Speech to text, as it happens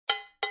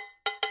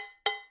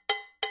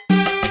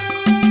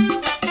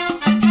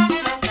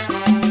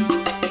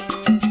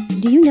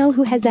you know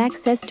who has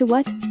access to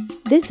what?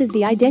 This is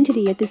the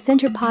Identity at the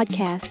Center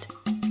podcast.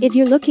 If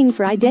you're looking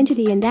for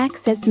identity and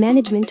access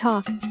management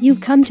talk,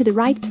 you've come to the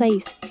right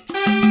place.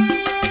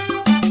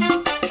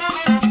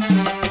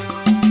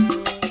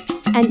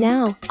 And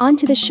now, on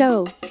to the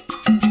show.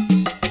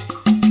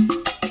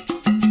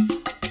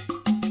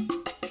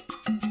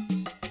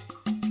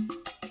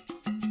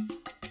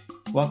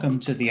 Welcome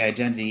to the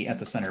Identity at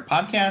the Center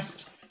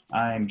podcast.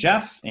 I'm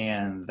Jeff,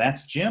 and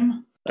that's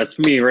Jim. That's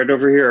me right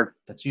over here.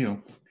 That's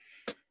you.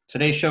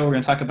 Today's show, we're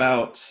going to talk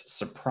about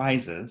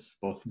surprises,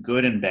 both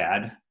good and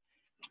bad,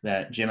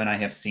 that Jim and I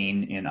have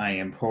seen in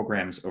IAM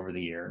programs over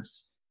the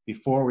years.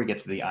 Before we get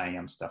to the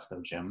IAM stuff,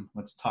 though, Jim,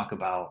 let's talk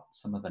about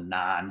some of the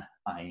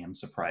non-IAM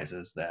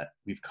surprises that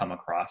we've come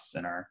across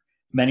in our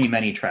many,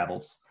 many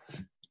travels.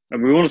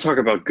 And we want to talk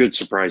about good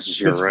surprises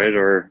here, right?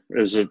 Or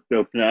is it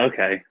open?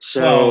 Okay.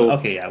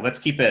 Yeah. Let's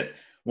keep it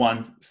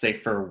one,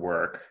 safe for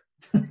work.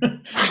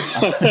 And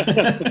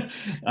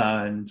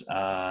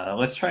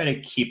let's try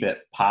to keep it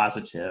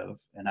positive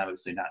and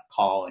obviously not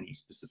call any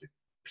specific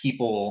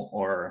people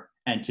or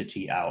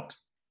entity out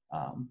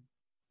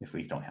if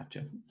we don't have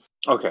to.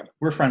 Okay.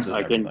 We're friends with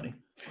everybody.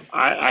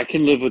 I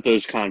can live with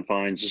those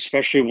confines,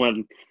 especially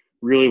when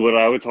really what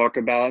I would talk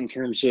about in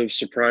terms of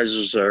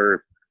surprises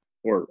or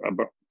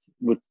about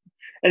with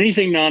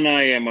anything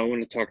non-IAM, I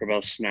want to talk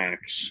about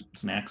snacks.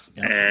 Snacks,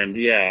 yeah. And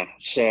yeah,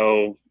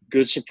 so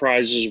good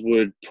surprises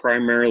would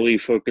primarily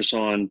focus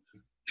on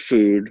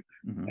food.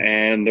 Mm-hmm.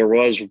 And there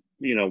was,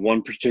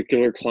 one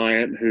particular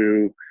client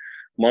who,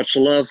 much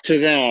love to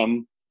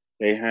them,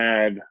 they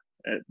had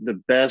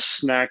the best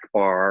snack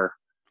bar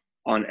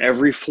on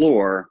every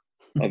floor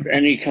of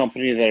any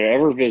company that I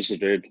ever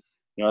visited,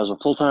 as a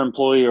full-time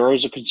employee or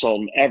as a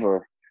consultant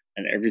ever,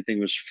 and everything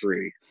was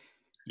free.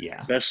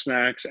 Yeah. Best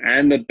snacks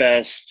and the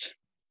best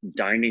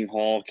dining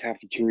hall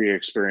cafeteria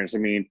experience. I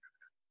mean,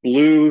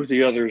 blew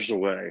the others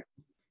away.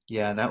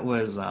 Yeah, that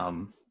was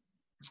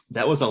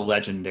a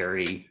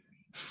legendary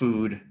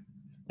food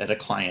at a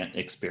client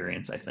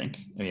experience, I think.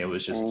 I mean, it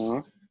was just,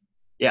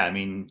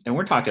 and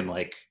we're talking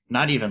like,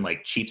 not even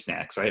like cheap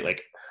snacks, right?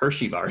 Like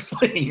Hershey bars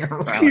laying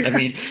around. Yeah. I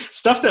mean,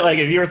 stuff that like,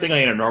 if you were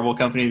thinking in a normal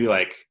company, it'd be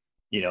like,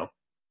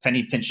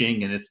 penny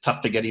pinching, and it's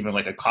tough to get even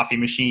like a coffee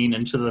machine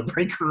into the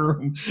break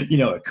room,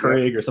 a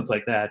Keurig or something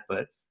like that.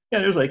 But yeah,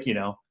 there's like,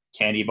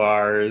 candy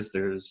bars,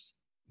 there's,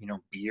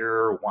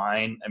 beer,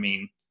 wine. I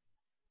mean,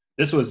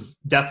 this was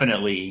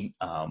definitely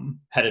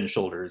head and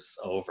shoulders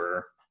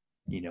over,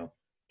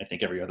 I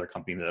think every other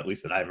company that at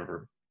least that I've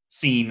ever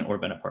seen or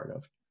been a part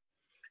of.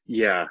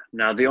 Yeah.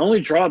 Now, the only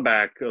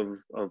drawback of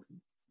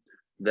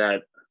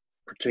that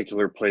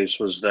particular place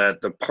was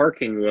that the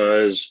parking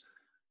was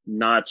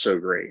not so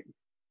great.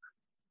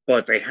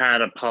 But they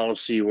had a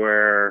policy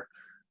where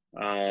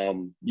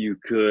you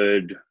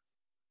could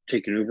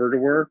take an Uber to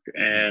work,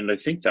 and I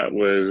think it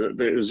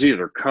was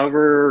either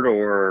covered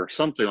or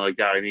something like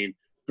that. I mean,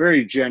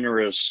 very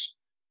generous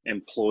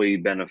employee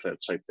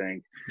benefits, I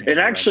think. Yeah, it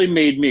actually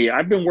made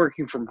I've been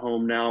working from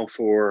home now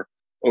for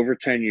over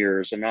 10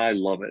 years, and I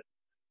love it.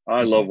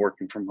 I love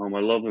working from home.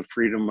 I love the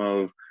freedom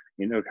of,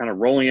 kind of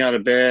rolling out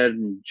of bed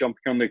and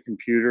jumping on the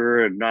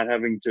computer and not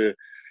having to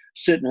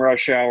sit in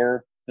rush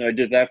hour. I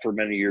did that for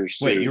many years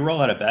too. Wait, you roll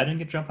out of bed and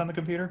get jump on the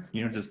computer?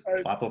 You don't just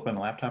plop open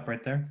the laptop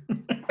right there?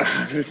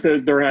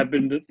 There have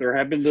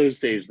been those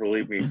days,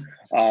 believe me.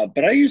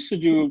 But I used to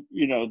do,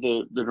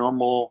 the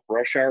normal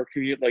rush hour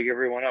commute like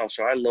everyone else.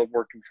 So I love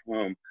working from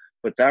home.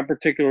 But that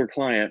particular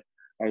client,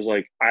 I was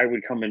like, I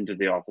would come into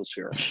the office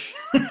here.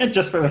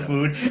 Just for the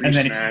food. And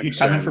then you'd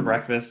come in for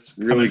breakfast.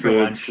 Really for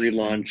good, lunch, free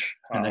lunch.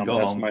 And then go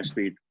that's home. That's my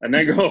speed. And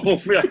then go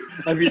home. Yeah,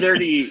 I'd be there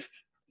to eat.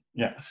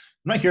 Yeah.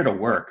 I'm not here to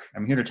work.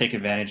 I'm here to take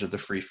advantage of the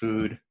free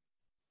food.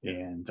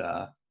 And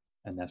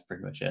that's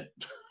pretty much it.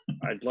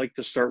 I'd like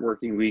to start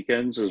working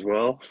weekends as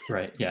well.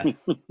 Right. Yeah.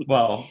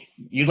 Well,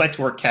 you'd like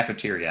to work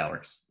cafeteria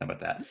hours. How about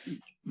that?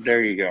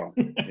 There you go.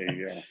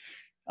 It's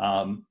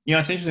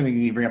interesting when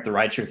you bring up the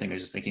rideshare thing. I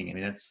was just thinking, I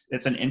mean,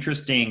 it's an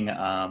interesting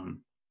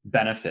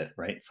benefit,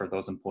 right, for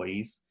those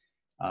employees.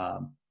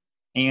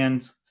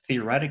 And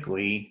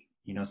theoretically,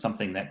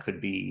 something that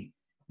could be,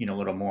 a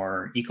little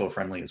more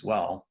eco-friendly as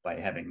well by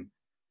having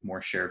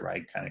more shared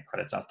ride kind of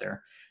credits out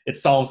there. It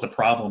solves the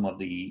problem of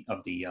the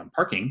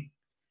parking,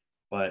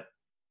 but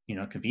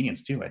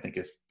convenience too. I think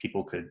if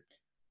people could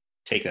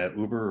take a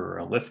Uber or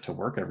a Lyft to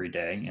work every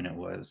day and it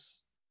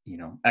was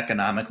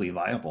economically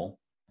viable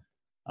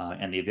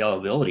and the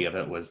availability of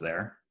it was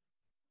there,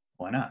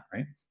 why not,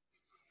 right?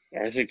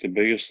 I think the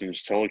biggest thing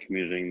is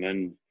telecommuting.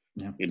 Then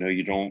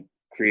you don't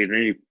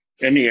create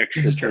any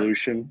extra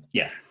pollution.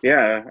 Yeah.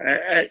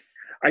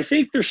 I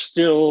think there's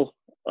still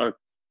a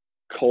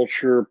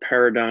culture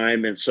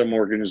paradigm in some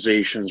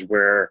organizations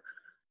where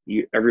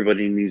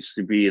everybody needs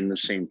to be in the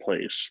same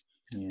place.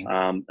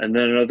 Yeah. And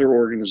then other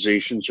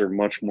organizations are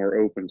much more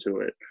open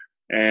to it.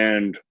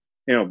 And,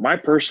 my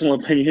personal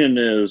opinion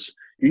is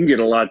you can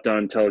get a lot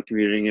done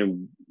telecommuting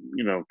and,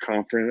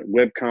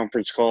 web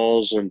conference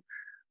calls. And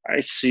I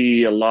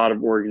see a lot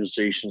of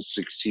organizations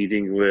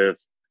succeeding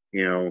with,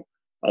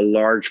 a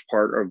large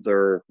part of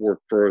their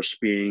workforce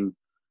being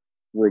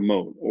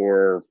remote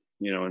or,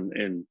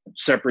 in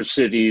separate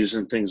cities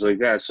and things like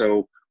that.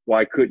 So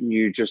why couldn't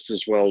you just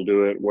as well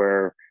do it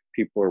where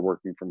people are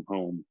working from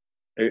home?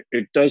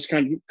 It does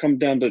kind of come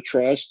down to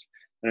trust.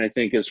 And I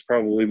think it's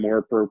probably more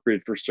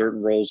appropriate for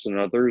certain roles than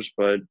others,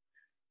 but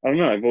I don't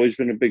know. I've always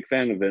been a big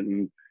fan of it.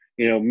 And,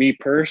 me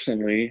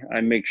personally,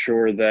 I make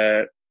sure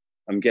that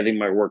I'm getting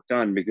my work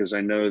done because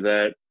I know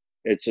that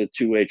it's a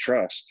two-way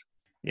trust.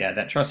 Yeah,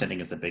 that trust, I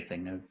think, is the big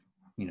thing of,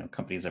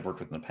 companies I've worked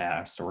with in the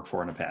past or worked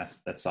for in the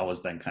past. That's always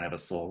been kind of a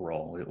slow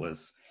roll. It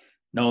was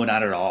no,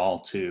 not at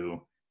all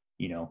to,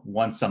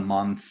 once a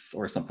month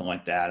or something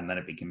like that. And then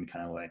it became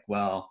kind of like,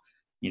 well,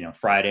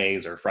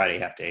 Fridays or Friday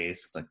half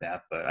days, stuff like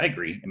that. But I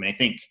agree. I mean, I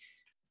think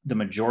the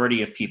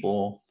majority of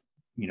people,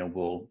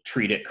 will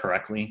treat it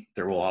correctly.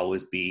 There will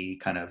always be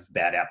kind of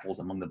bad apples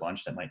among the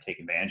bunch that might take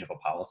advantage of a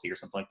policy or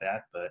something like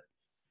that. But,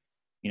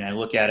 I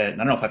look at it,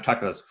 and I don't know if I've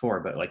talked about this before,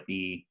 but like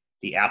the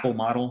Apple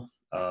model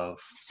of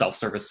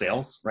self-service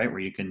sales, right? Where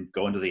you can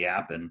go into the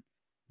app and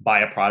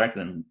buy a product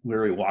and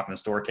literally walk in the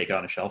store, take it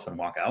on a shelf and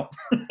walk out.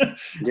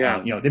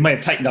 Yeah. They might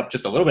have tightened up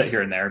just a little bit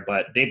here and there,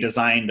 but they've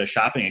designed a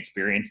shopping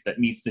experience that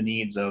meets the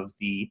needs of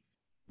the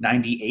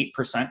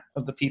 98%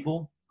 of the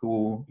people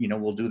who,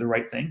 will do the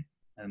right thing.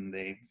 And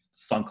they've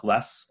sunk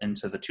less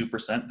into the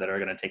 2% that are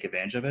going to take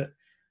advantage of it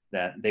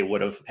that they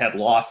would have had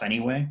loss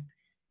anyway.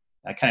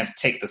 I kind of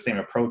take the same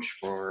approach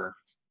for,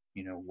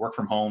 work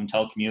from home,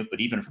 telecommute, but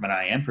even from an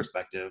IAM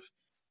perspective,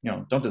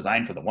 don't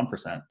design for the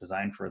 1%,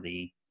 design for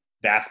the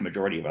vast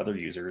majority of other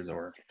users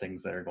or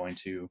things that are going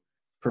to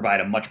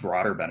provide a much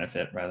broader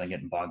benefit rather than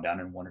getting bogged down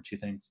in one or two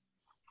things.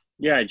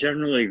 Yeah, I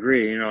generally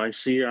agree. I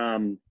see,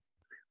 I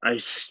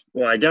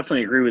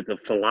definitely agree with the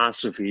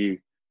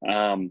philosophy,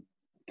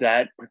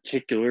 that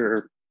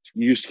particular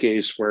use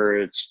case where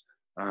it's,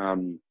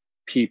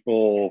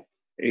 people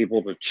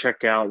able to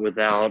check out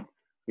without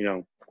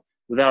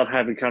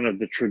having kind of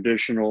the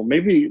traditional,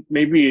 maybe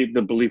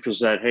the belief is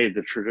that, hey,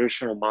 the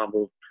traditional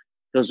model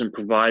doesn't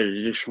provide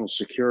additional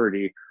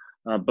security.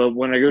 But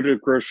when I go to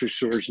grocery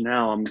stores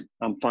now,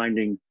 I'm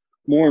finding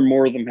more and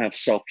more of them have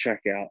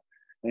self-checkout.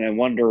 And I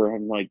wonder,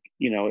 I'm like,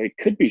 it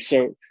could be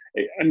so,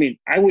 I mean,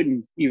 I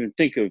wouldn't even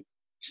think of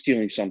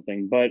stealing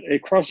something, but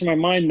it crossed my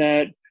mind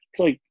that it's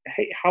like,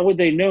 hey, how would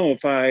they know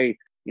if I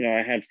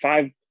had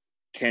 5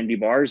 candy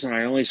bars and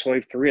I only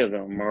swiped 3 of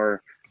them?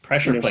 Or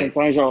pressure plates.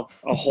 Sometimes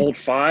I'll hold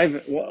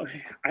 5. Well,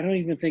 I don't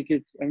even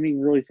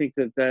really think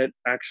that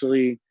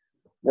actually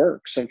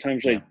works.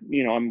 Sometimes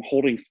I'm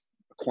holding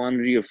a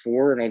quantity of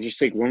 4 and I'll just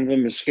take one of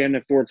them and scan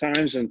it 4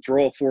 times and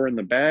throw all 4 in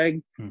the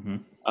bag.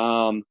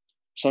 Mm-hmm.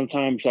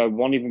 Sometimes I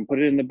won't even put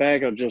it in the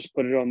bag. I'll just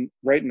put it on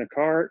right in the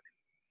cart.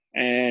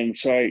 And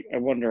so I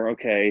wonder,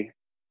 okay,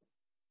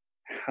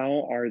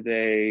 how are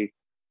they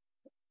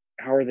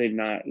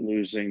not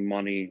losing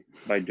money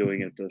by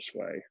doing it this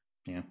way?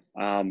 Yeah.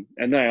 And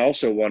then I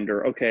also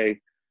wonder, okay,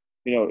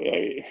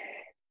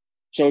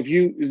 so there's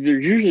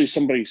usually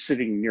somebody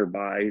sitting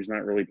nearby who's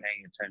not really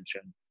paying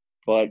attention,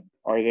 but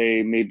are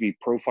they maybe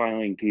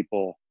profiling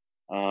people,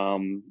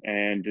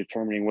 and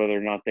determining whether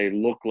or not they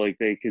look like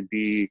they could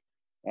be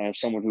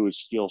someone who would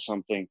steal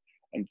something?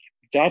 And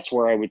that's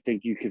where I would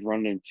think you could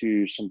run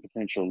into some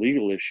potential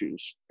legal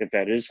issues if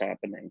that is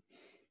happening.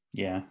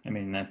 Yeah, I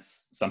mean,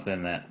 that's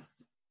something that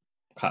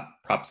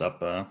props up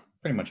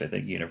pretty much, I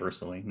think,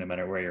 universally, no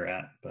matter where you're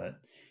at. But,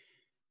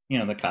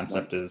 the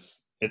concept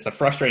is it's a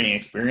frustrating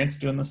experience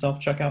doing the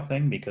self-checkout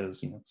thing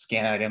because,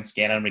 scan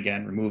item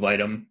again, remove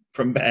item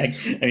from bag.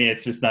 I mean,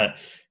 it's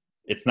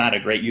not a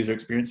great user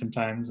experience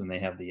sometimes. And they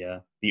have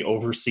the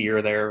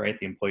overseer there, right?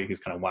 The employee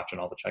who's kind of watching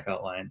all the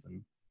checkout lines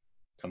and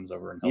comes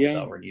over and helps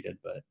out where needed.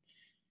 But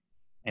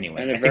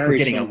anyway, I think we're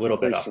getting a little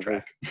bit off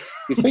track.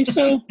 You think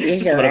so?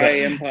 This is our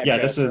IAM podcast. Yeah,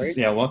 this is,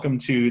 right? Welcome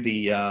to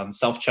the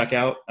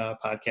self-checkout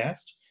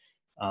podcast.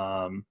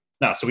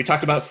 No, so we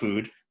talked about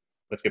food.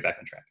 Let's get back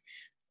on track.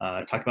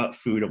 Talked about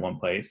food at one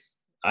place.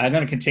 I'm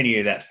going to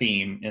continue that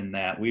theme in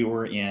that we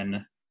were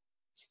in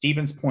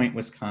Stevens Point,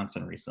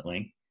 Wisconsin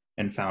recently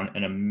and found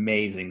an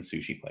amazing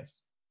sushi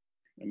place.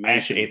 Amazing. I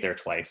actually ate there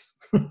twice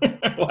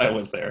while I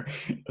was there.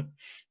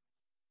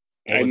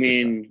 I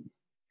mean,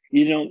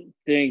 you don't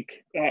think,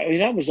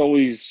 that was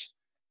always,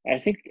 I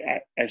think I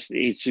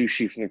ate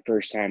sushi for the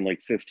first time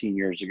like 15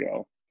 years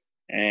ago.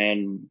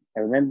 And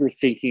I remember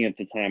thinking at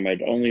the time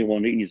I'd only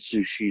want to eat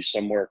sushi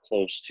somewhere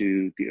close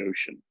to the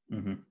ocean.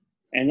 Mm-hmm.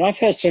 And I've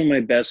had some of my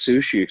best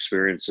sushi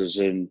experiences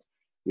in,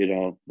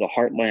 the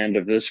heartland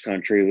of this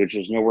country, which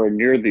is nowhere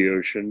near the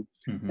ocean.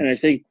 Mm-hmm. And I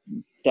think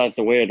that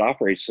the way it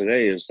operates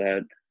today is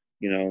that,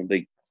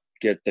 they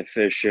get the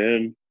fish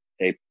in,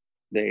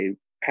 they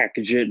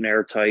package it in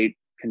airtight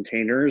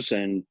containers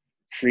and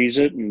freeze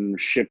it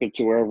and ship it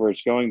to wherever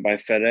it's going by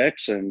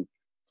FedEx, and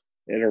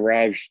it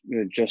arrives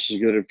just as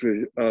good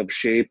of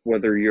shape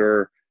whether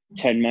you're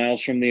 10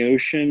 miles from the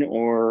ocean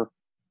or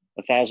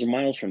 1,000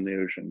 miles from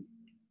the ocean.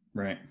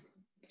 Right.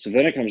 So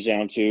then it comes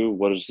down to,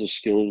 what is the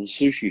skill of the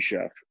sushi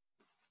chef?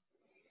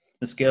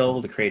 the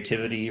skill, the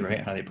creativity,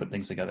 right? How they put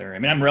things together. I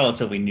mean, I'm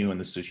relatively new in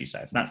the sushi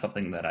side. It's not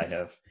something that I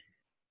have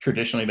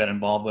traditionally been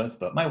involved with,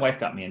 but my wife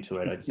got me into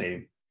it, I'd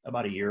say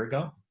about a year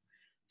ago.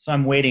 So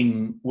I'm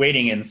wading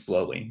in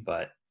slowly,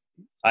 but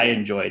I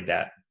enjoyed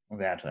that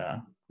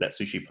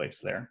sushi place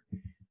there.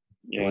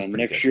 Yeah,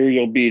 next year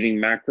you'll be eating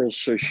mackerel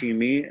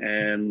sashimi,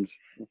 and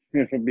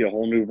it'll be a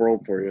whole new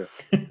world for you.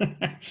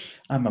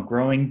 I'm a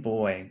growing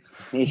boy.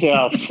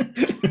 Yes.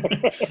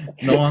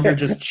 It's no longer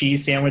just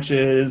cheese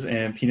sandwiches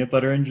and peanut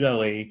butter and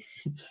jelly.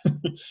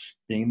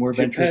 Being more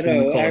adventurous in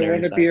the culinary I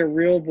want to side. be a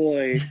real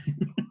boy.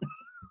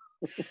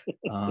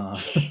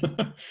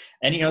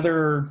 Any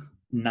other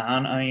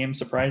non-IAM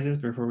surprises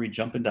before we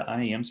jump into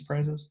IAM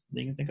surprises that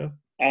you can think of?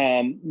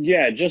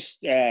 Yeah, just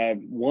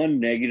one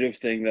negative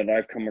thing that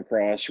I've come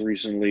across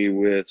recently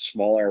with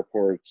small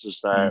airports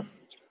is that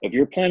if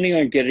you're planning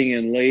on getting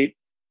in late,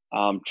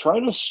 try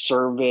to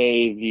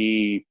survey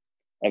the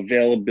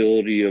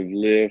availability of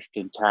Lyft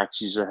and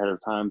taxis ahead of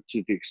time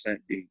to the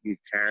extent that you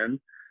can.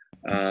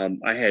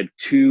 I had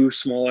 2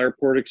 small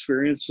airport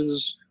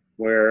experiences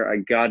where I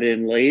got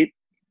in late.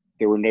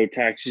 There were no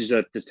taxis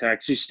at the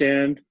taxi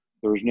stand.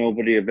 There was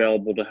nobody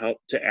available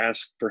to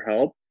ask for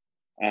help.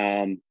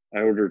 I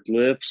ordered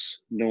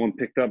lifts. No one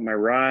picked up my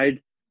ride,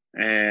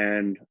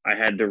 and I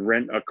had to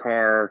rent a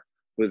car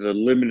with a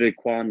limited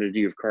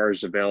quantity of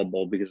cars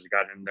available because I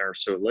got in there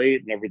so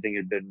late and everything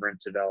had been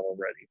rented out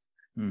already.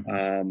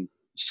 Mm-hmm.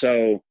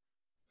 So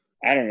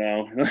I don't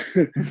know,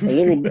 a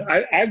little bit.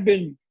 I've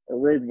been a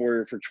road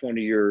warrior for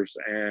 20 years,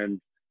 and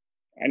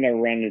I never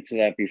ran into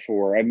that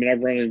before. I mean,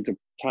 I've run into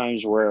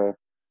times where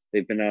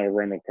they've been out of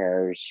rental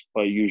cars,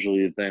 but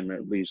usually then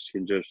at least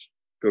you can just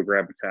go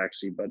grab a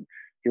taxi. But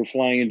if you're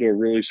flying into a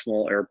really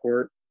small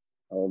airport,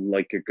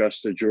 like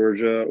Augusta,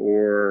 Georgia,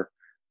 or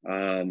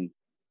what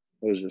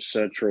was it,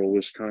 Central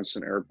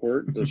Wisconsin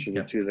Airport, those are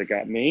the 2 that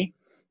got me.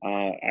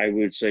 I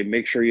would say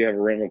make sure you have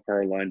a rental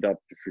car lined up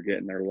if you're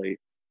getting there late.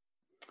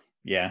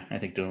 Yeah, I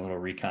think doing a little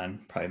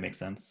recon probably makes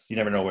sense. You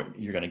never know what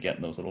you're going to get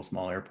in those little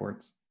small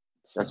airports.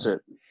 So, that's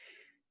it.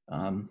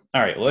 All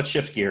right, well, let's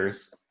shift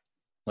gears.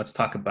 Let's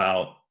talk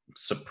about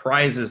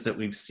surprises that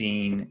we've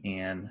seen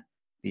in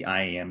the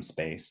IAM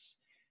space.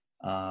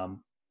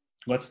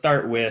 Let's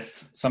start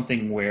with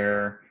something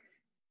where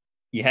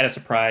you had a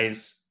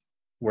surprise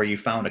where you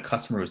found a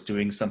customer was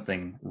doing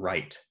something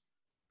right.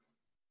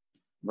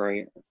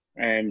 Right.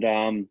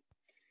 And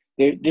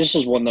this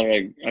is one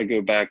that I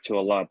go back to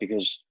a lot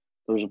because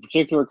there was a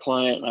particular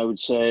client, I would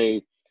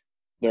say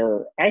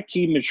their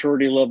IT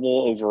maturity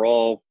level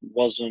overall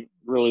wasn't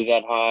really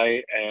that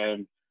high.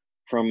 And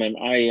from an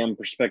IAM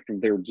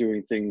perspective, they were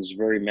doing things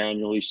very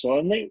manually. So,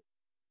 and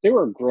they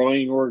were a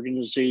growing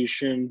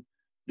organization.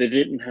 They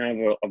didn't have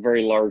a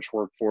very large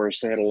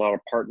workforce. They had a lot of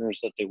partners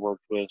that they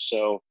worked with.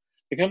 So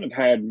they kind of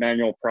had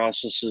manual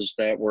processes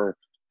that were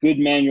good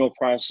manual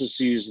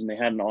processes, and they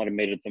hadn't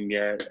automated them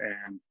yet.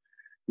 And,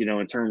 you know,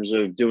 in terms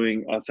of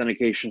doing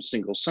authentication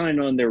single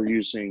sign-on, they were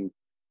using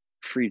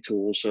free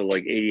tools, so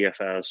like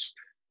ADFS,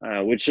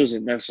 which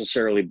isn't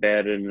necessarily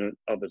bad in and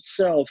of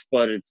itself,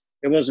 but it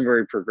wasn't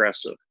very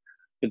progressive.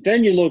 But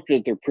then you looked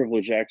at their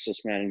privileged access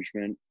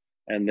management,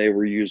 and they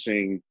were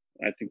using,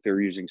 I think they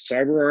were using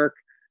CyberArk,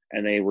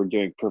 and they were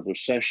doing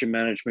privileged session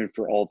management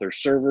for all their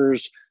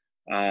servers.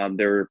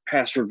 They were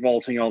password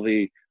vaulting all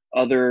the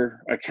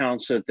other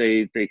accounts that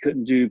they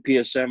couldn't do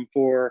PSM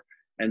for,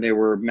 and they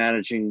were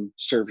managing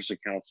service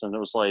accounts. And it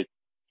was like,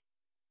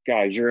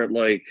 guys, you're at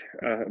like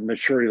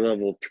maturity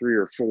level 3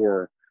 or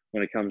 4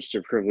 when it comes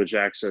to privileged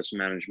access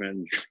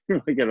management.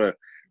 Like at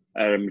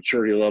a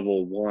maturity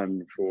level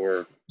 1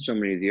 for so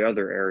many of the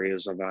other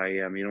areas of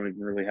IAM. You don't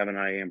even really have an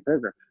IAM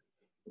program.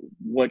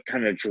 What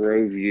kind of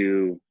drove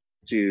you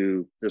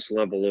to this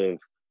level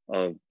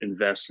of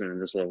investment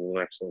and this level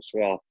of excellence?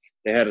 Well,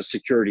 they had a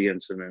security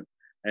incident.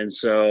 And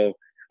so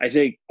I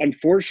think,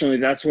 unfortunately,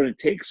 that's what it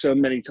takes so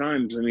many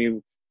times. I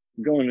mean,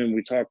 going and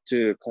we talk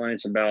to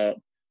clients about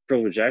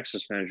privileged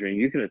access management,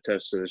 you can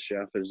attest to this,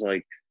 Jeff, is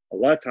like a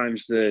lot of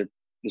times the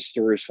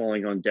story is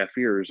falling on deaf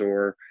ears,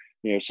 or,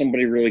 you know,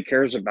 somebody really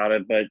cares about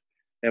it, but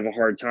they have a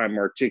hard time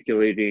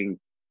articulating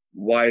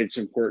why it's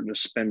important to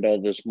spend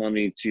all this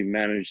money to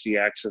manage the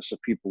access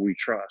of people we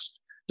trust.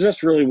 Because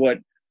that's really what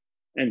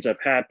ends up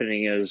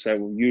happening, is that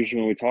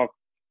usually when we talk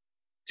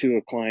to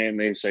a client,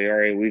 they say, all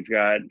right, we've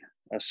got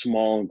a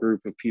small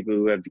group of people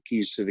who have the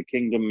keys to the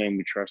kingdom and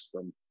we trust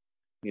them,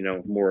 you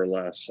know, more or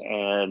less.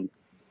 And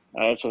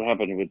that's what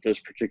happened with this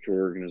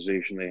particular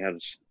organization. They had a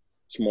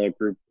small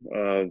group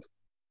of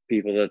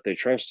people that they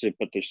trusted,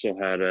 but they still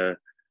had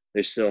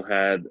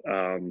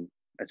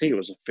I think it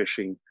was a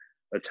phishing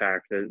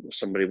attack that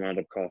somebody wound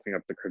up coughing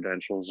up the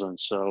credentials. And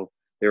so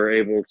they were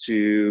able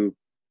to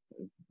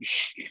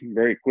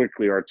very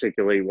quickly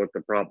articulate what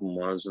the problem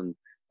was and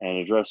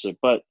address it.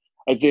 But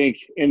I think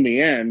in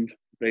the end,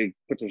 they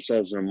put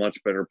themselves in a much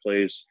better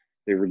place.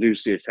 They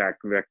reduced the attack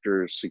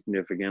vectors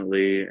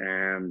significantly,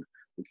 and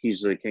the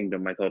keys to the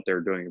kingdom, I thought they were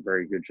doing a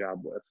very good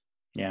job with.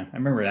 Yeah, I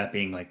remember that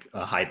being like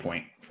a high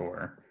point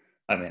for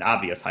I mean,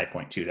 obvious high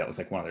point too. That was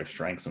like one of their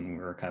strengths when we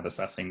were kind of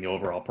assessing the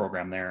overall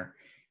program there,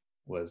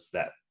 was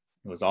that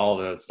it was all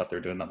the stuff they're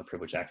doing on the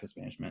privileged access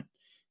management.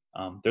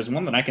 There's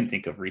one that I can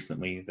think of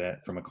recently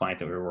that from a client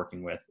that we were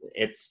working with.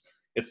 It's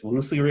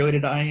loosely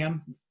related to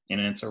IAM,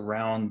 and it's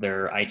around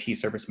their IT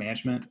service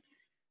management.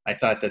 I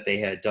thought that they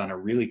had done a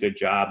really good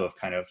job of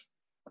kind of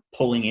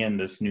pulling in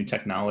this new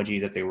technology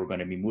that they were going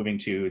to be moving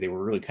to. They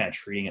were really kind of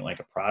treating it like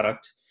a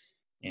product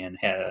and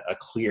had a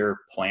clear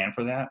plan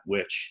for that,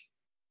 which,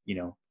 you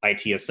know,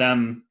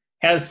 ITSM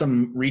has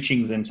some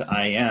reachings into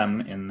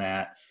IAM in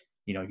that,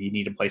 you know, you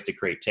need a place to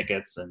create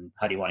tickets and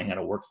how do you want to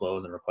handle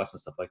workflows and requests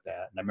and stuff like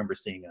that. And I remember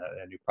seeing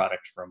a new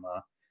product from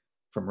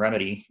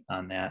Remedy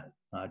on that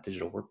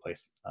digital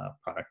workplace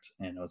product.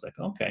 And I was like,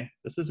 okay,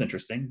 this is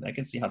interesting. I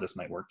can see how this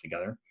might work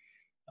together.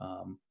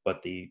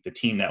 But the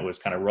team that was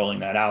kind of rolling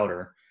that out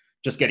or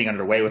just getting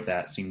underway with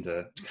that seemed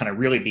to kind of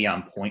really be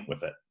on point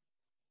with it.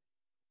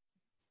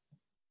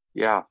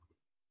 Yeah,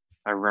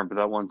 I remember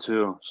that one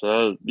too.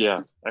 So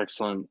yeah,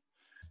 excellent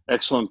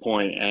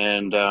point.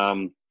 And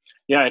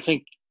yeah, I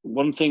think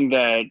one thing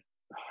that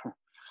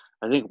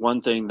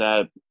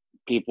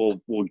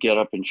people will get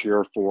up and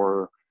cheer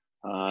for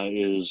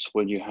is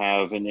when you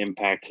have an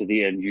impact to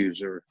the end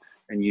user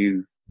and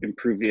you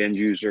improve the end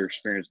user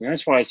experience. And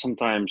that's why it's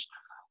sometimes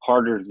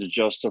harder to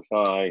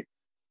justify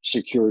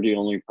security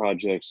only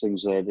projects,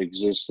 things that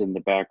exist in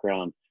the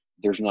background.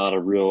 There's not a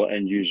real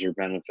end user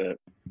benefit.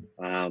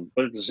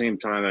 But at the same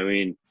time, I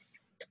mean,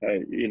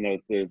 you know,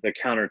 the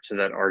counter to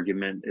that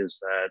argument is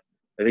that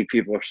I think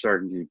people are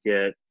starting to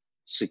get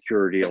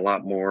security a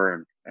lot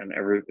more, and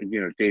every,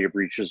 you know, data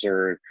breaches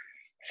are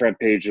front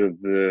page of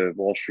the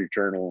Wall Street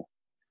Journal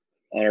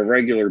on a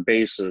regular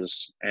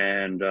basis,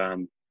 and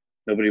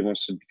nobody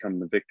wants to become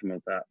the victim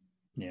of that.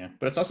 Yeah,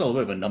 but it's also a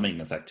little bit of a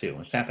numbing effect too.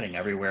 It's happening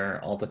everywhere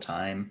all the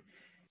time.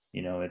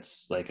 You know,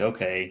 it's like,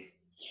 okay,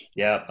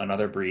 yeah,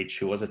 another breach.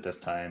 Who was it this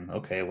time?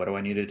 Okay, what do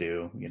I need to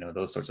do? You know,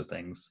 those sorts of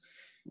things.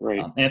 Right.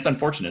 And it's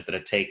unfortunate that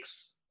it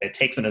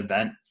takes an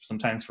event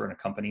sometimes for a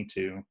company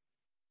to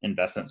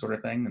invest in that sort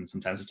of thing, and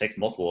sometimes it takes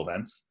multiple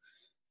events.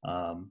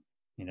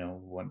 You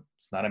know,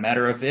 it's not a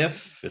matter of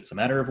if, it's a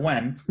matter of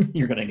when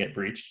you're going to get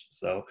breached.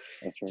 So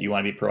That's right. do you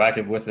want to be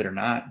proactive with it or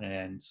not?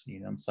 And, you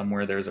know,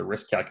 somewhere there's a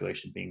risk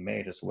calculation being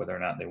made as to whether or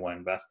not they want to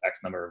invest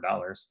X number of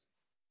dollars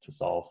to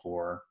solve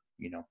for,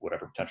 you know,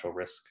 whatever potential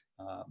risk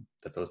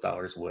that those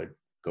dollars would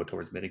go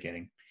towards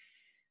mitigating.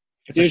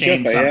 It's a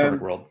shame it's not a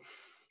perfect world.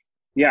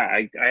 Yeah,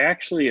 I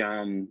actually,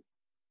 I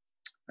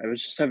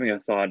was just having a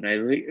thought,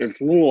 and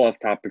it's a little off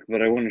topic,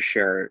 but I want to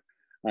share it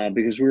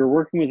because we were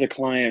working with a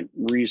client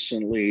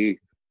recently,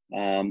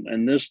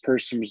 and this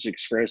person was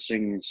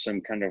expressing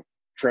some kind of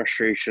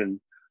frustration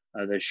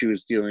that she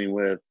was dealing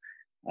with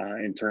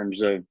in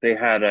terms of they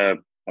had a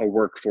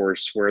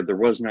workforce where there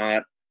was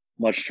not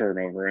much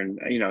turnover. And,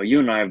 you know, you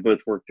and I have both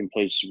worked in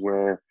places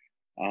where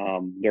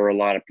there are a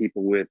lot of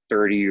people with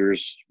 30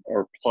 years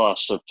or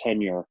plus of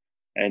tenure,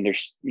 and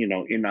there's, you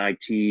know, in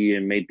IT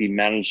and maybe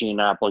managing an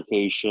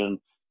application.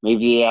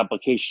 Maybe the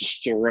application is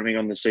still running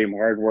on the same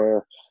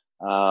hardware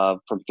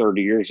from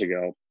 30 years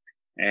ago.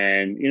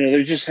 And, you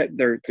know,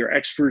 they're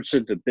experts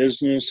in the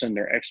business and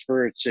they're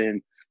experts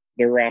in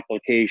their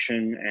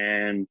application.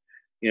 And,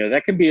 you know,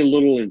 that can be a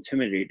little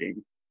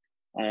intimidating.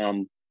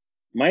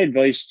 My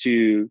advice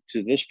to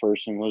this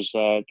person was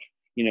that,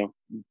 you know,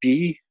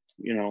 be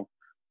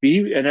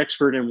an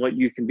expert in what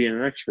you can be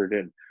an expert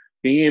in.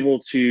 Being able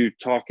to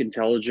talk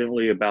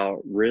intelligently about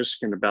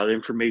risk and about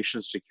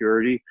information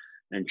security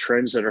and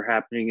trends that are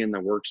happening in the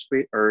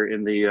workspace or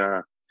in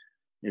the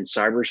in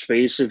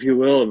cyberspace, if you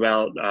will,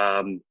 about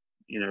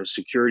you know,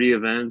 security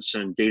events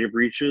and data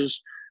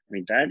breaches. I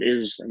mean, that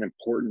is an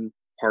important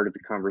part of the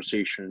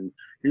conversation.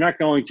 You're not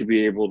going to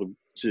be able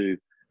to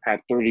have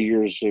 30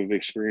 years of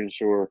experience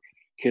or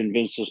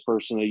convince this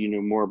person that you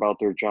know more about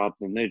their job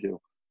than they do.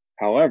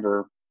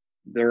 However,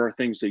 there are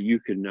things that you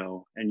can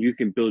know, and you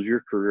can build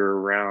your career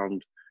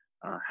around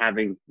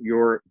having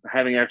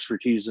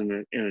expertise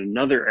in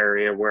another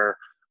area where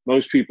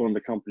most people in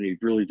the company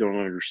really don't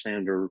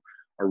understand or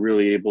are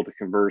really able to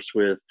converse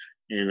with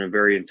in a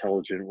very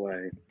intelligent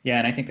way. Yeah,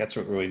 and I think that's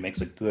what really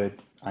makes a good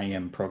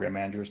IAM program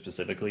manager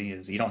specifically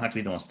is you don't have to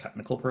be the most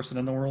technical person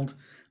in the world,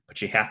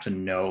 but you have to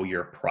know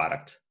your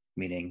product,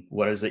 meaning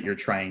what is it you're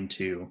trying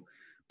to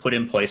put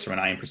in place from an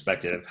IAM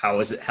perspective? How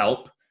does it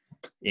help?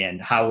 And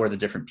how are the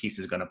different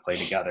pieces going to play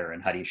together?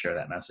 And how do you share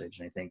that message?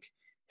 And I think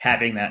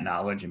having that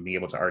knowledge and be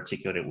able to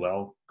articulate it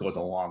well goes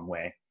a long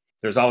way.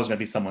 There's always going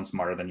to be someone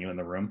smarter than you in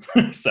the room.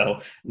 So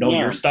know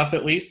your stuff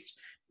at least.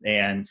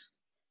 And,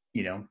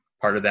 you know,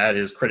 part of that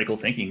is critical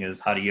thinking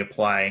is how do you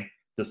apply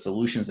the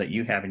solutions that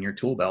you have in your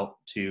tool belt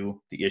to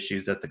the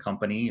issues that the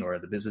company or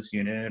the business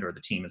unit or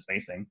the team is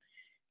facing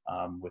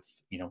with,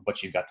 you know,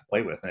 what you've got to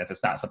play with. And if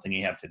it's not something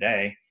you have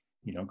today,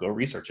 you know, go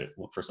research it,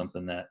 look for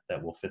something that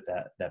will fit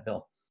that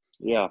bill.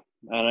 Yeah.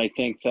 And I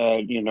think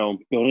that, you know,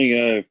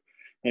 building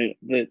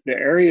the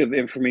area of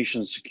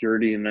information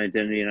security and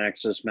identity and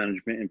access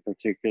management in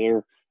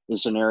particular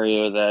is an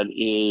area that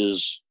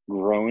is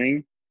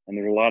growing and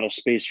there's a lot of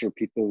space for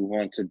people who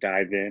want to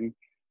dive in.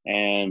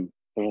 And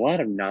there's a lot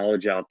of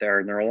knowledge out there,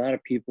 and there are a lot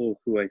of people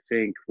who I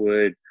think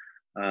would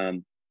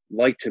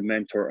like to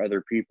mentor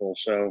other people.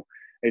 So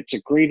it's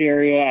a great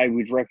area. I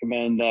would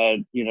recommend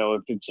that,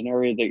 if it's an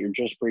area that you're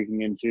just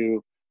breaking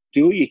into,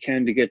 do what you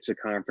can to get to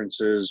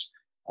conferences,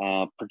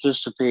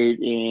 participate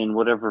in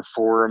whatever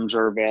forums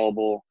are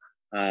available,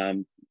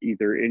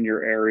 either in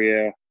your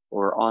area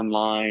or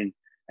online,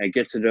 and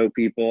get to know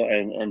people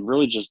and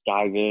really just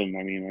dive in.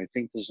 I mean, I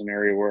think this is an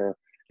area where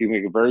you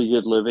make a very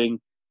good living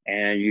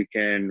and you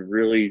can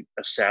really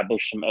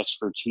establish some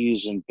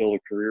expertise and build a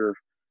career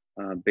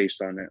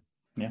based on it.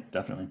 Yeah,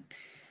 definitely.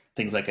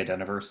 Things like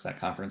Identiverse, that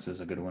conference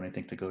is a good one, I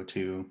think, to go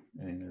to.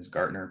 I mean, there's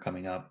Gartner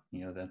coming up.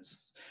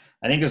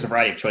 I think there's a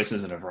variety of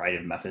choices and a variety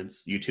of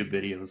methods, YouTube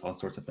videos, all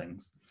sorts of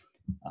things.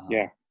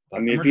 Yeah. I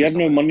mean, if you have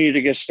no money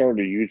to get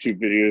started, YouTube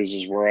videos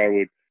is where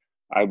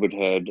I would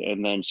head,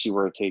 and then see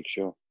where it takes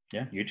you.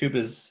 Yeah, YouTube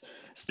is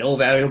still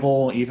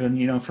valuable,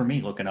 even, for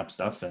me, looking up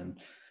stuff and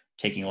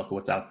taking a look at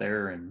what's out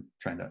there and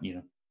trying to,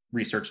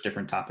 research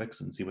different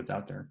topics and see what's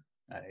out there.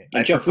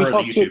 I Jeff, prefer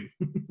the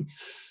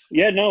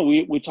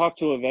YouTube. We talked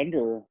to a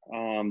vendor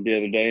the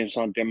other day and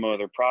saw a demo of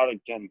their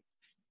product, and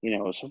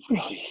was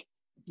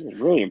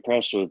really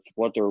impressed with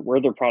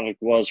where their product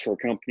was for a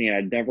company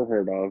I'd never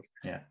heard of.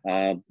 Yeah.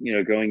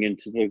 Going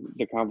into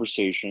the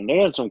conversation, they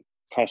had some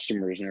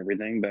customers and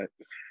everything, but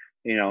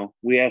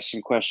we asked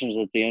some questions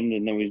at the end,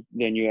 and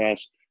then you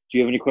asked, "Do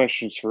you have any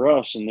questions for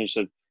us?" And they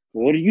said,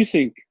 "Well, what do you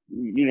think?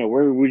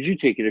 Where would you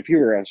take it if you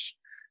were us?"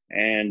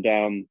 And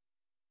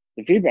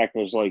the feedback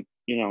was like,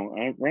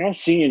 we're not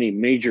seeing any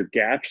major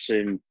gaps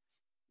in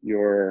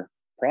your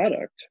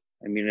product.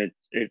 I mean,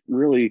 it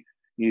really,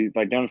 you've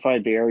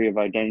identified the area of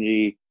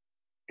identity,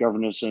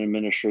 governance, and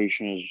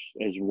administration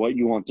as what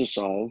you want to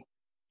solve.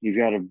 You've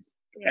got an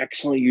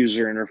excellent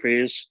user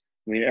interface.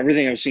 I mean,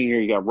 everything I've seen here,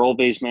 you got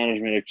role-based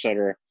management, et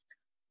cetera,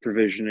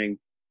 provisioning.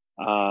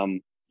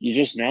 You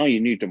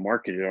need to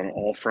market it on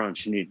all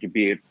fronts. You need to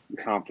be at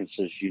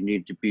conferences. You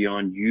need to be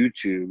on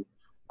YouTube.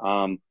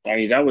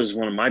 That was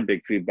one of my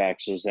big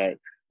feedbacks, is that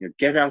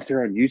get out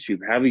there on YouTube,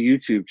 have a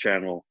YouTube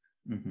channel,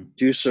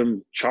 do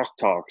some chalk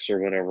talks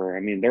or whatever. I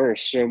mean, there are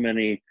so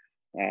many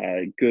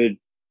good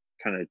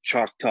kind of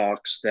chalk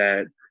talks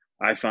that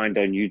I find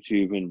on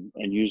YouTube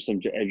and use them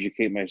to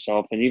educate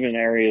myself. And even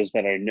areas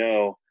that I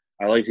know,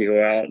 I like to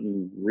go out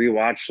and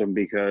rewatch them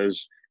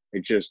because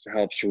it just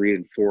helps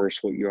reinforce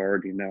what you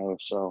already know.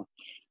 So,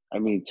 I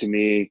mean, to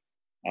me,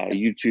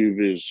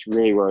 YouTube is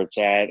really where it's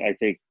at. I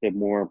think the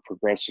more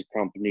progressive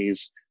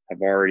companies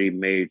have already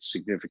made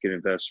significant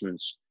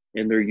investments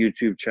in their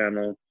YouTube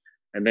channel.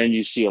 And then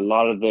you see a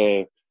lot of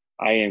the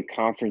IAM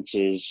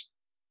conferences,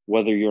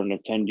 whether you're an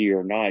attendee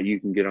or not,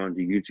 you can get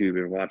onto YouTube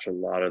and watch a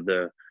lot of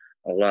the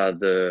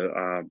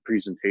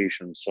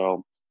presentations.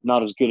 So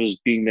not as good as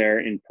being there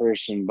in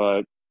person,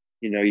 but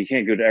you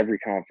can't go to every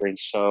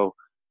conference. So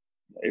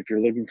if you're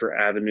looking for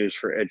avenues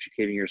for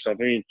educating yourself,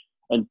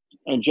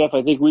 and Jeff,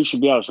 I think we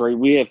should be honest, right?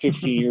 We have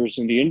 15 years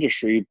in the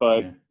industry,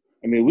 but yeah.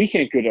 I mean, we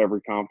can't go to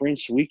every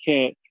conference. We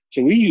can't.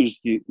 So we use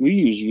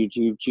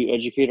YouTube to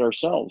educate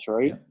ourselves,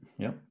 right?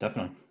 Yep,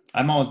 definitely.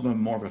 I'm always been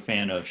more of a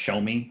fan of show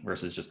me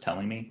versus just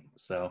telling me.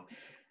 So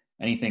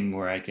anything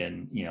where I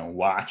can,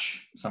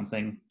 watch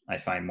something, I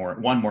find more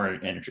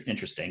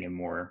interesting and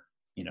more,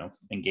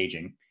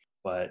 engaging.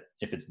 But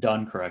if it's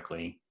done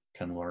correctly,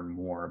 can learn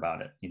more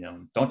about it.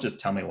 Don't just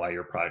tell me why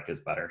your product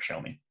is better.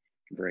 Show me.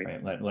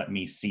 Right. Let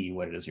me see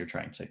what it is you're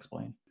trying to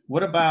explain.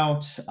 What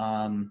about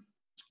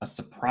a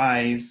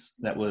surprise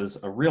that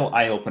was a real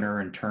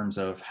eye-opener in terms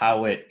of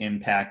how it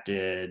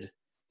impacted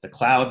the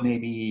cloud,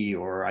 maybe,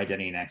 or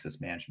identity and access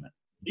management?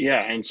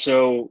 Yeah, and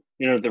so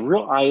the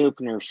real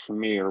eye-openers for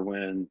me are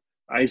when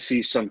I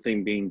see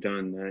something being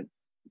done that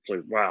it's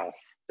like, wow,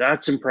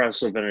 that's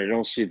impressive, and I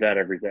don't see that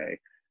every day.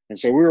 And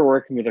so we were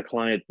working with a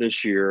client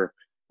this year,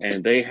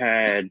 and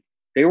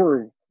they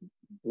were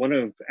one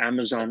of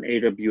Amazon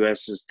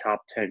AWS's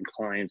top 10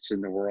 clients in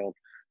the world.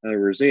 In other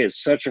words, they had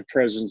such a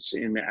presence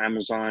in the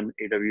Amazon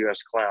AWS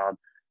cloud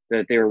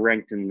that they were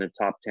ranked in the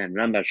top 10.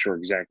 And I'm not sure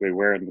exactly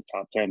where in the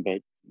top 10,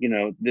 but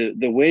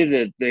the way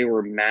that they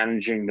were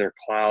managing their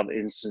cloud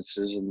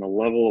instances and the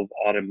level of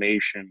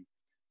automation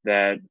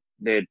that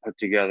they had put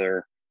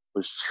together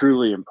was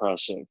truly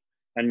impressive.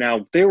 And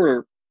now they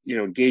were,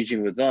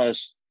 engaging with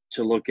us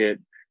to look at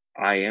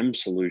IAM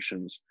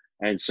solutions.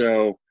 And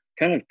so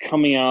kind of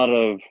coming out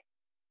of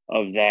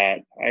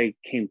that, I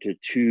came to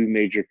two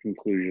major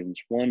conclusions.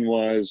 One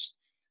was,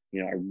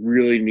 I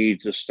really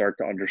need to start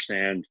to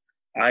understand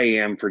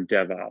IAM for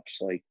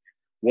DevOps. Like,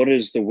 what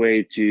is the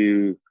way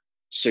to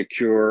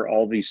secure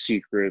all these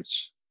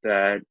secrets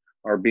that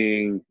are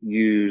being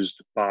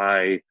used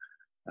by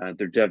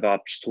their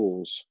DevOps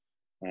tools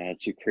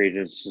to create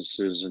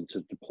instances and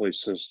to deploy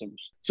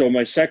systems? So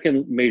my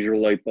second major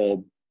light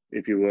bulb,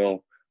 if you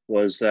will,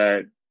 was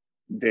that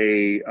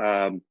they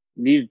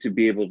needed to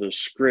be able to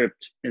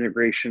script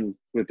integration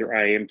with their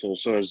IAM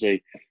tools. So as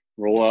they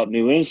roll out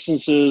new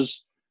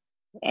instances,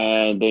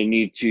 and they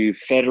need to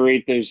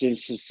federate those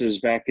instances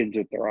back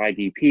into their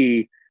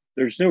IDP.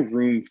 There's no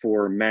room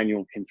for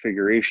manual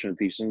configuration of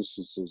these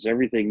instances.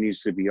 Everything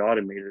needs to be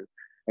automated. And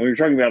when you're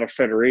talking about a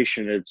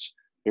federation,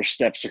 there's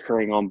steps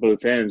occurring on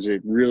both ends.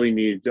 It really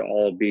needed to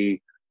all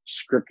be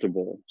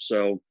scriptable.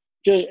 So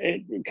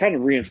it kind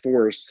of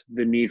reinforced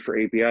the need for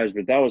APIs,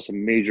 but that was a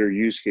major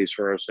use case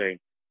for us saying,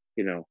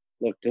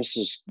 look, this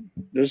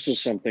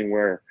is something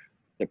where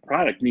the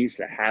product needs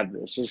to have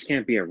this. This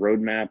can't be a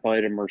roadmap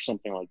item or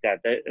something like that.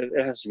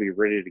 It has to be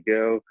ready to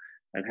go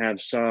and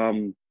have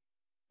some,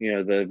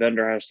 the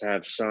vendor has to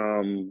have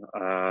some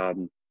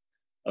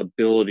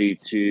ability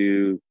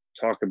to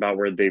talk about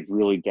where they've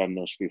really done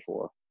this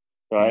before.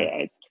 So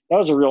that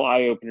was a real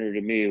eye opener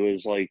to me. It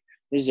was like,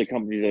 this is a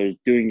company that is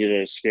doing it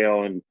at a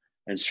scale and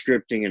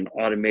scripting and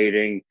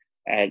automating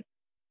at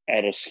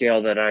a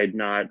scale that I'd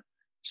not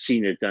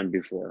seen it done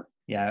before.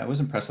 Yeah, I was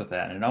impressed with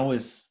that. And it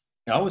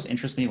always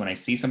interests me when I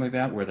see something like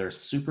that, where they're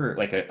super,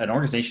 like an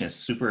organization is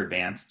super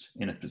advanced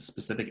in a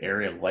specific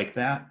area like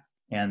that,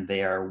 and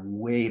they are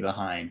way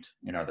behind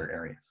in other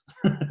areas,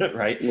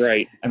 right?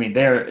 Right. I mean,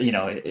 they're,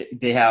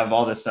 they have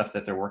all this stuff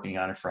that they're working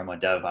on from a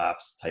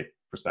DevOps type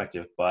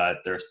perspective, but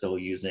they're still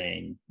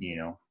using,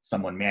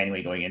 someone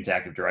manually going into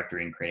Active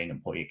Directory and creating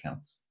employee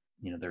accounts.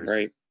 There's,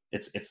 right.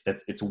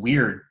 It's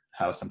weird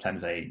how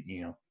sometimes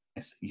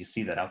you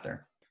see that out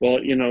there. Well,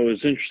 it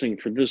was interesting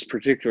for this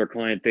particular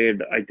client. They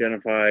had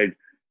identified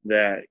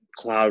that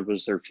cloud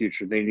was their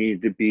future. They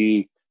needed to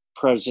be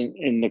present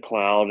in the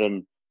cloud,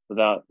 and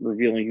without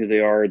revealing who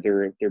they are,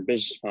 their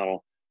business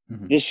model.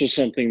 Mm-hmm. This was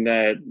something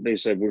that they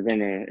said, we're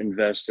going to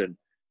invest in.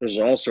 There's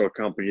also a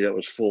company that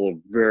was full of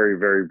very,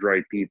 very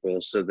bright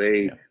people. So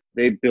they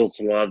built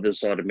a lot of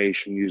this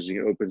automation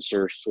using open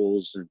source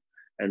tools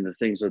and the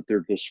things at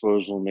their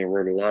disposal. And they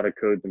wrote a lot of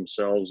code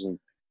themselves, and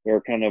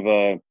they're kind of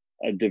a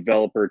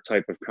developer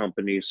type of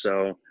company.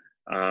 So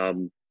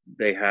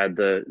they had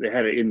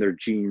it in their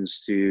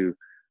genes to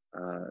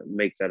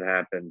make that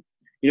happen.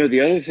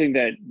 The other thing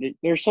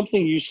there's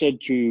something you said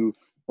to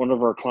one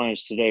of our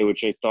clients today,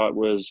 which I thought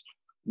was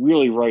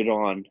really right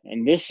on.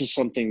 And this is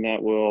something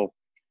that will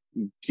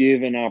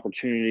give an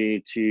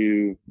opportunity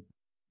to,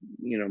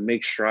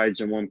 make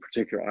strides in one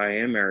particular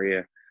IAM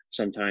area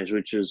sometimes,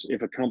 which is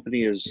if a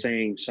company is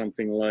saying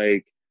something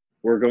like,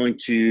 we're going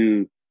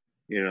to,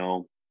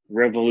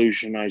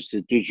 revolutionize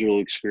the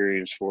digital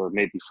experience for a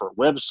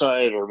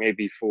website, or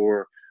maybe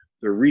for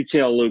their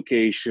retail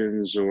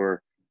locations,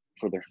 or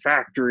for their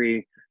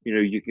factory,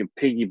 you can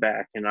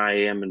piggyback an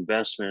IAM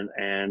investment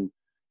and,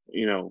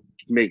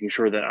 making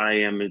sure that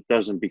IAM, it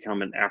doesn't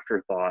become an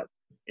afterthought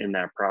in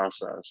that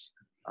process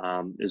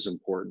is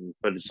important.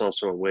 But it's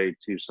also a way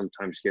to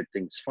sometimes get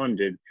things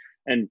funded.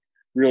 And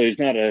really,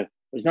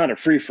 it's not a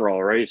free for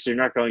all, right? So you're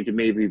not going to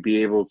maybe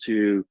be able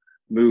to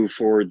move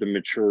forward the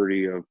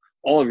maturity of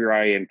all of your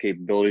IAM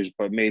capabilities,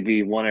 but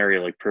maybe one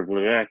area like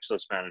privileged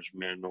access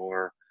management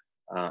or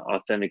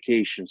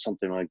authentication,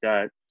 something like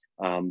that,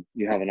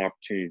 you have an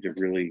opportunity to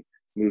really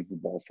move the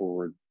ball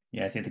forward.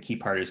 Yeah, I think the key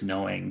part is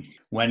knowing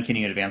when can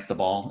you advance the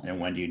ball and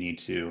when do you need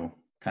to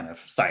kind of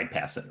side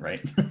pass it,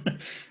 right?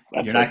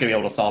 You're not going to be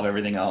able to solve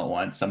everything all at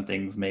once. Some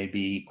things may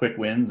be quick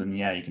wins and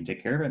you can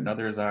take care of it. And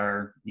others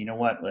are,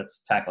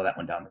 let's tackle that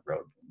one down the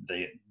road.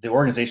 The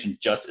organization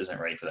just isn't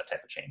ready for that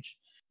type of change.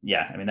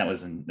 Yeah, I mean, that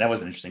was an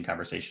interesting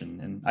conversation,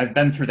 and I've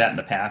been through that in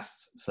the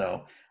past.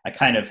 So I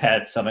kind of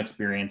had some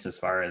experience as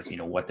far as,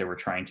 what they were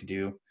trying to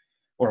do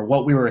or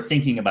what we were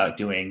thinking about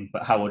doing,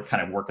 but how it would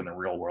kind of work in the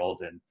real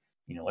world. And,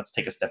 let's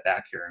take a step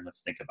back here and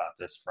let's think about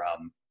this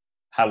from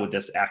how would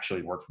this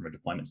actually work from a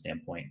deployment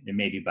standpoint? It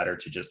may be better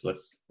to just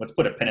let's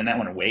put a pin in that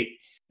one and wait,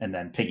 and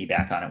then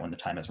piggyback on it when the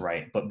time is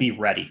right, but be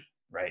ready,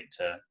 right,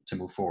 to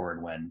move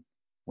forward when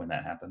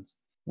that happens.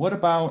 What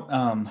about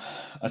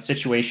a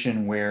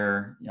situation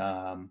where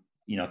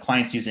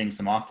clients using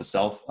some off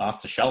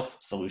the shelf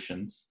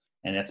solutions,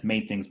 and it's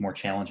made things more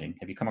challenging?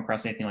 Have you come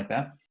across anything like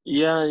that?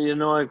 Yeah,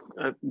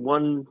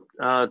 one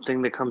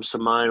thing that comes to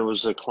mind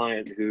was a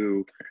client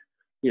who,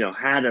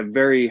 had a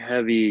very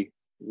heavy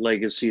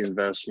legacy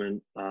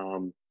investment,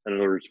 in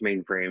other words,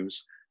 mainframes,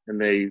 and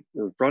they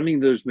were running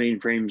those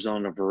mainframes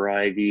on a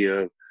variety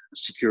of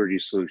security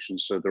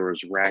solutions. So there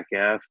was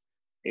RACF,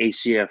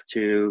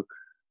 ACF2,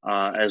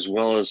 as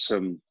well as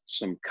some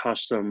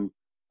custom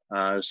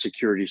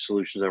security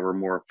solutions that were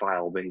more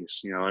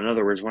file-based. In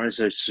other words, when I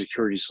say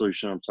security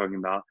solution, I'm talking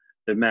about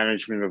the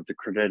management of the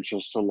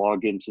credentials to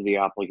log into the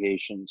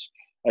applications,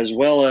 as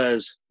well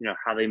as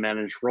how they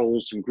manage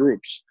roles and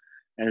groups.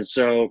 And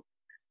so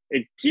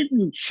it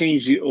didn't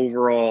change the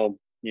overall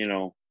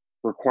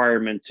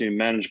requirement to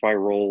manage by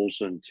roles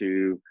and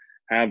to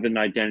have an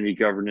identity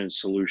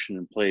governance solution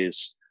in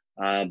place.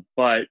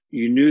 But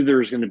you knew there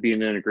was going to be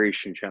an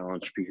integration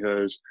challenge,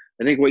 because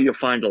I think what you'll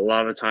find a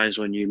lot of times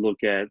when you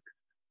look at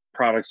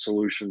product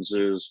solutions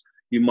is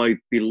you might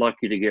be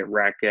lucky to get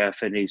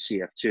RACF and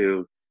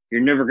ACF2.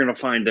 You're never going to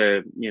find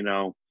a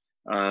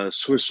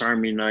Swiss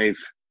Army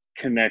knife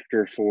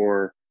connector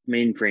for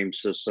mainframe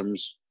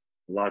systems.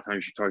 A lot of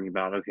times you're talking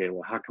about, okay,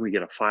 well, how can we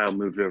get a file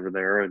moved over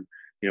there? And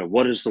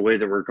what is the way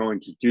that we're going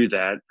to do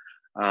that?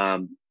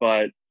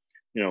 But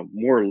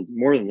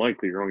more than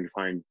likely, you're going to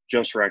find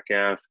just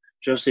RecF,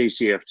 just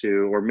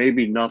ACF2, or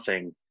maybe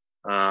nothing.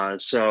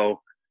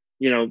 So,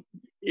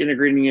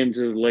 integrating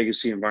into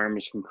legacy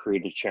environments can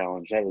create a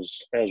challenge. That was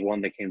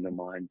one that came to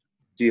mind.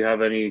 Do you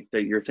have any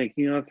that you're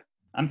thinking of?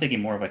 I'm thinking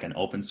more of like an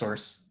open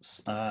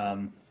source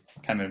kind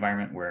of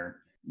environment where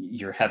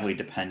you're heavily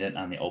dependent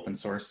on the open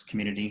source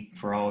community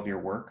for all of your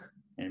work.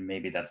 And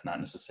maybe that's not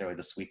necessarily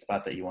the sweet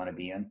spot that you want to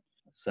be in.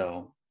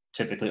 So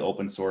typically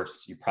open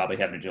source, you probably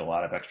have to do a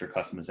lot of extra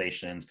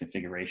customizations,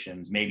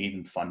 configurations, maybe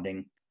even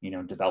funding,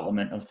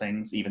 development of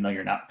things, even though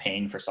you're not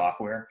paying for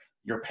software.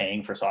 You're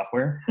paying for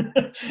software.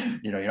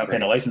 You're not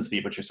paying a license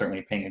fee, but you're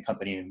certainly paying a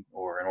company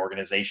or an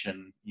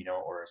organization,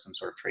 or some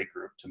sort of trade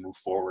group to move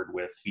forward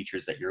with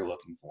features that you're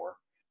looking for.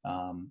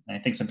 And I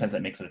think sometimes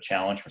that makes it a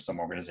challenge for some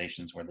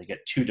organizations where they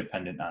get too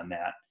dependent on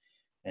that.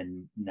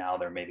 And now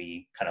they're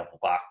maybe kind of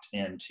locked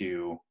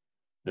into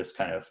this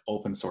kind of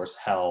open source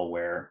hell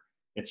where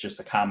it's just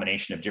a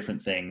combination of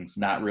different things,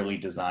 not really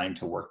designed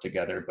to work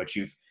together, but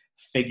you've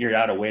figured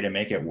out a way to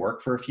make it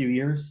work for a few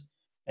years.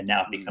 And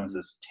now it becomes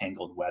this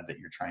tangled web that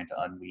you're trying to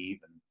unweave.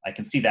 And I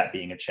can see that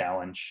being a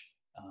challenge.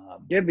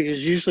 Yeah,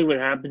 because usually what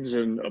happens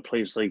in a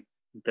place like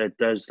that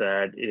does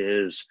that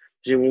is,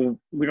 say, well,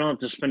 we don't have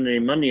to spend any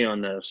money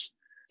on this.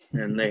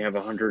 And they have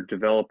 100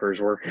 developers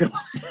working on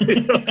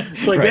it.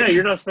 It's like, right. Yeah,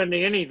 you're not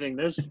spending anything.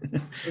 Those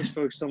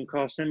folks don't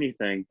cost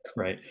anything.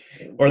 Right.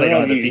 Or they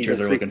don't have the features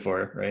they're looking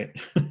for, right?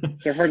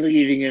 They're hardly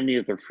eating any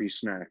of their free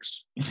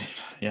snacks.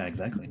 Yeah,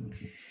 exactly.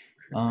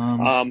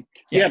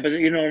 Yeah, but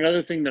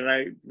another thing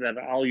that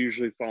I'll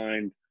usually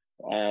find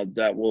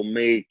that will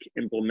make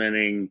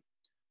implementing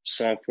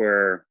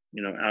software,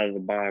 out of the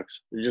box,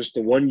 just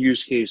the one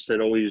use case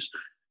that always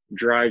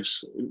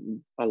drives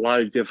a lot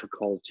of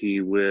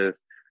difficulty with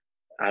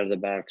out of the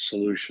box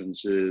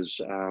solutions is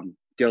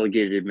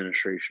delegated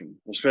administration,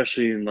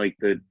 especially in like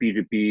the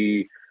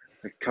B2B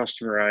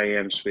customer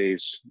IAM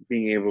space.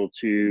 Being able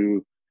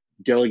to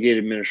delegate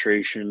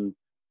administration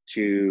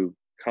to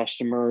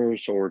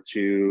customers or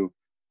to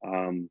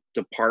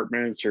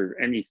departments or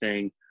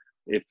anything.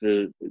 If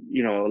a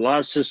lot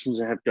of systems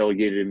that have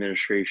delegated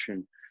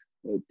administration,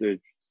 they're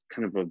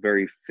kind of a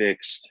very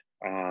fixed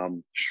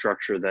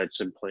structure that's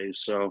in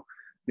place. So,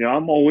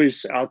 I'm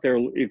always out there.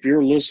 If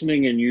you're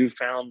listening and you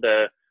found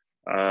a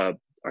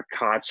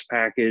COTS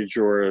package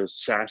or a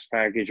SaaS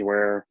package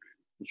where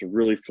it's a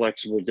really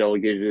flexible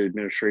delegated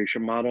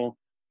administration model,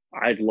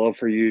 I'd love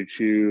for you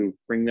to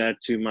bring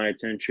that to my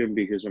attention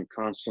because I'm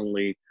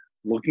constantly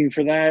looking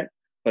for that.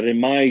 But in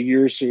my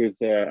years with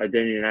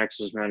identity and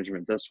access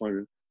management, that's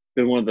been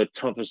one of the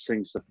toughest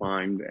things to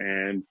find,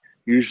 and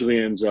usually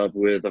ends up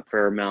with a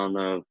fair amount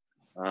of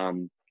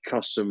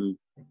custom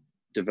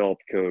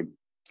developed code.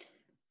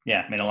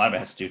 Yeah, I mean, a lot of it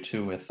has to do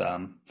too with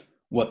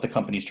what the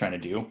company's trying to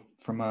do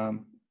from a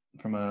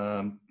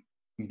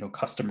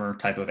customer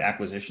type of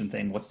acquisition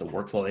thing. What's the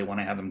workflow they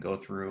want to have them go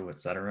through, et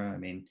cetera. I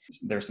mean,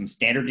 there's some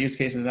standard use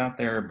cases out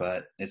there,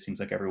 but it seems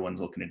like everyone's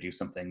looking to do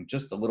something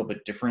just a little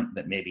bit different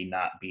that maybe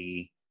not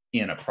be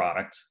in a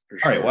product. Sure.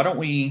 All right, why don't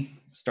we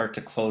start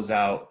to close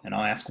out, and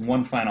I'll ask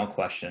one final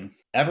question.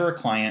 Ever a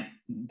client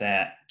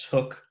that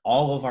took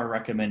all of our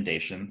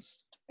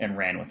recommendations and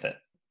ran with it?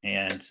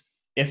 And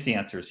if the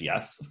answer is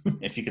yes,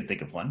 if you could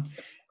think of one,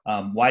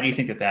 why do you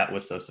think that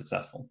was so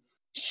successful?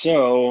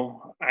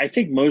 So I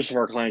think most of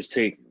our clients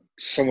take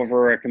some of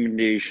our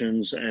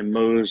recommendations and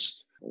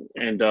most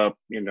end up,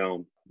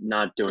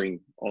 not doing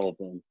all of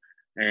them.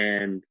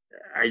 And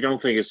I don't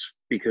think it's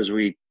because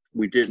we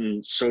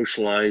didn't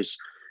socialize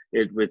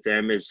it with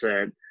them. It's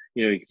that,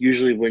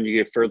 usually when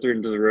you get further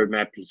into the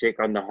roadmap, you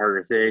take on the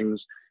harder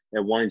things.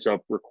 It winds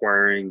up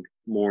requiring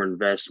more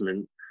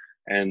investment.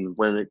 And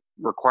when it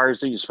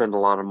requires that you spend a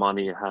lot of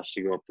money, it has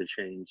to go up the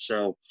chain.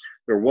 So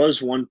there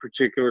was one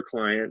particular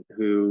client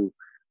who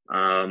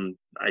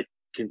I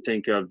can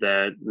think of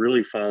that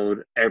really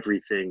followed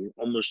everything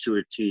almost to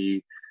a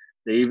T.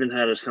 They even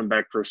had us come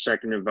back for a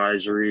second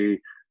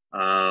advisory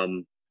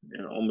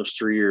almost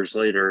 3 years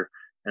later.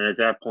 And at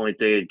that point,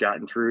 they had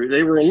gotten through.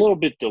 They were a little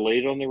bit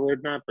delayed on the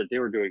roadmap, but they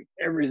were doing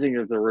everything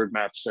that the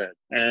roadmap said.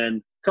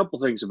 And a couple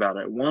things about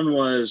it. One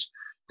was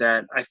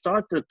that I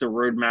thought that the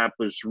roadmap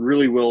was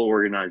really well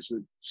organized,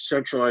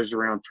 centralized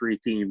around three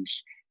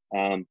themes: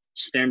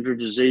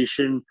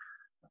 standardization,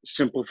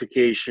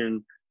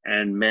 simplification,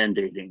 and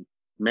mandating.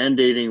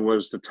 Mandating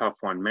was the tough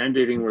one.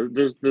 Mandating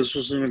was this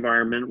was an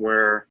environment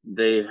where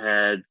they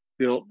had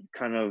built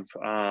kind of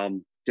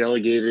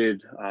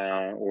delegated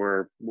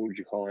or what would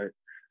you call it?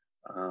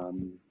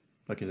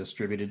 Like a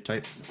distributed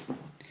type.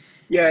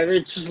 Yeah,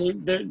 it's just,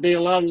 they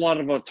allowed a lot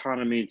of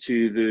autonomy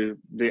to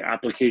the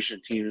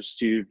application teams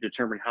to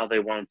determine how they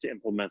wanted to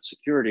implement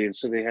security, and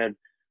so they had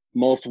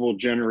multiple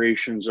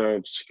generations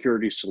of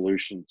security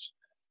solutions.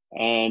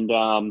 And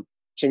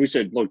so we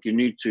said, look, you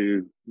need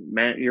to,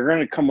 you're going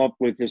to come up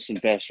with this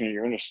investment,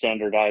 you're going to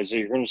standardize it,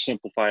 you're going to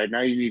simplify it.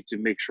 Now you need to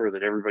make sure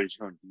that everybody's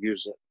going to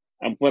use it.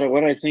 But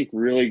what I think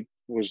really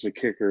was the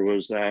kicker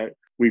was that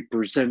we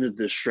presented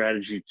this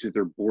strategy to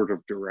their board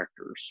of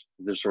directors,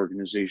 this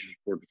organization's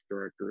board of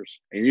directors.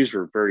 And these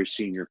were very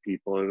senior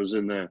people. It was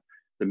in the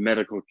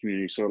medical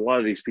community. So a lot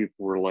of these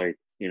people were like,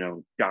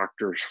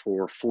 doctors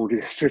for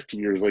 40 to 50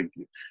 years. Like,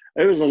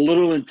 it was a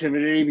little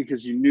intimidating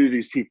because you knew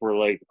these people were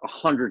like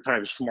 100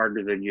 times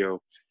smarter than you.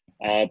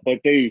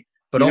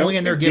 But only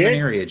in their given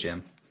area,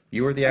 Jim.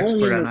 You were the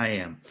expert on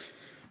IAM.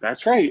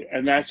 That's right.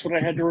 And that's what I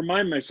had to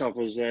remind myself,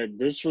 was that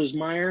this was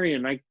my area,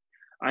 and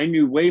I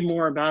knew way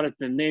more about it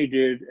than they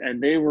did.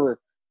 And they were,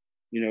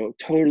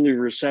 totally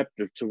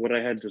receptive to what I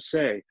had to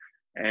say.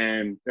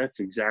 And that's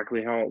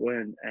exactly how it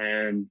went.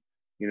 And,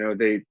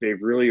 they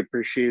really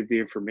appreciated the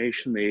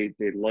information. They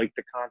liked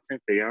the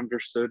content. They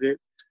understood it.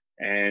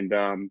 And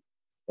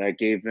that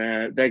gave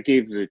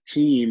the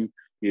team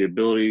the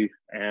ability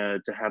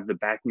to have the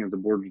backing of the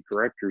board of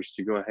directors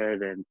to go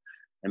ahead and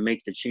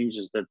make the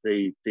changes that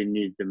they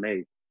needed to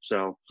make.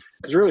 So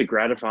it was really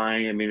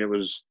gratifying. I mean, it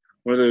was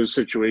one of those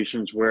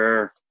situations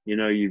where,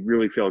 you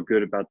really feel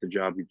good about the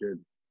job you did.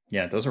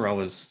 Yeah, those are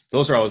always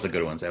the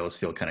good ones. I always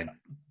feel kind of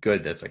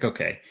good. That's like,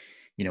 okay,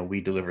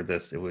 we delivered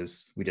this.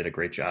 We did a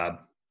great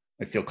job.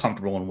 I feel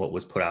comfortable in what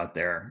was put out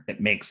there.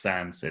 It makes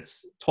sense.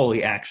 It's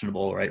totally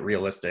actionable, right?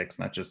 Realistic. It's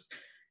not just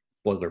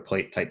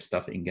boilerplate type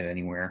stuff that you can get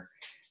anywhere.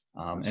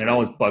 And it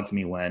always bugs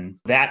me when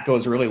that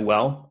goes really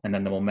well and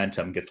then the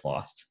momentum gets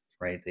lost,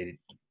 right? They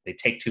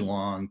take too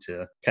long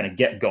to kind of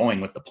get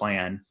going with the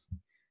plan.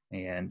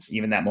 And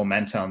even that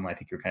momentum, I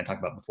think you were kind of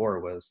talking about before,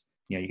 was,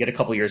 you get a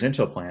couple of years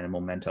into a plan and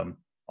momentum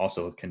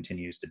also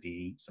continues to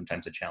be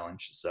sometimes a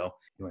challenge. So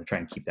you want to try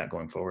and keep that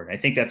going forward. And I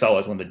think that's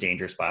always one of the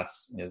danger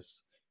spots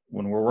is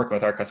when we're working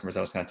with our customers.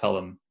 I was going to tell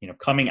them,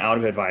 coming out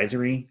of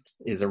advisory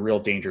is a real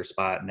danger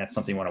spot. And that's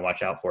something you want to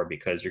watch out for,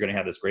 because you're going to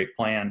have this great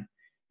plan.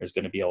 There's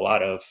going to be a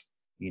lot of,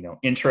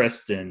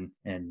 interest and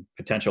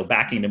potential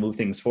backing to move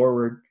things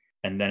forward.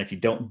 And then if you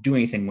don't do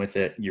anything with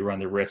it, you run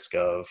the risk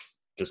of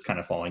just kind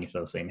of falling into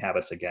the same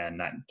habits again,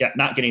 not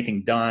getting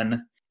anything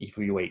done. If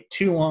we wait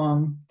too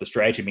long, the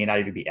strategy may not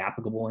even be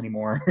applicable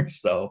anymore.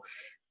 So,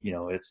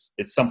 it's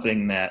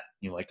something that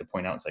you like to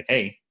point out. It's like,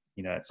 hey,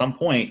 at some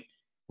point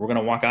we're going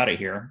to walk out of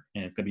here,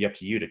 and it's going to be up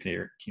to you to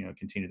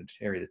continue to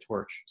carry the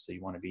torch. So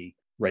you want to be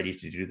ready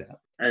to do that.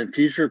 And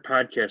future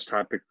podcast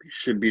topic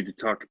should be to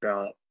talk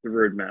about the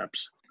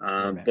roadmaps.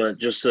 But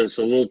just as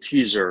a little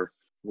teaser,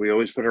 we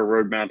always put our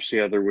roadmaps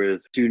together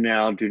with do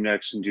now, do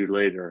next, and do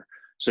later.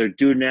 So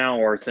do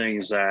now are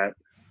things that,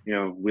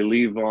 we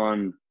leave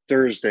on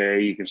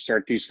Thursday. You can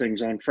start these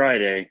things on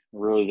Friday.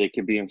 Really, they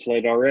could be in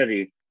flight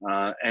already.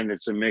 And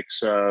it's a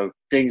mix of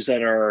things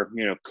that are,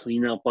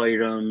 cleanup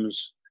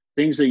items,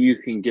 things that you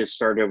can get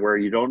started where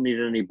you don't need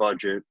any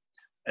budget.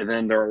 And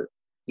then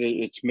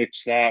it's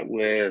mixed that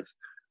with,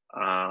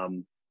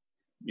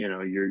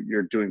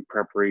 you're doing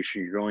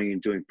preparation, you're going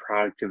and doing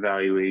product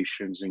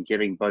evaluations and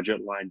getting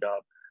budget lined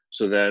up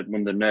so that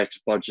when the next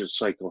budget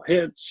cycle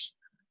hits,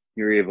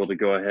 you're able to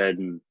go ahead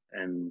and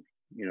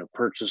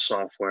purchase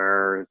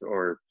software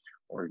or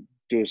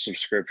do a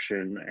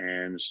subscription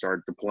and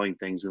start deploying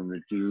things in the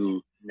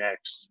do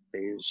next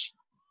phase.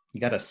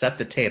 You got to set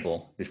the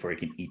table before you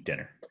can eat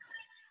dinner.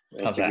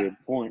 That's a good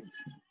point.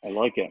 I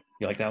like it.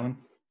 You like that one?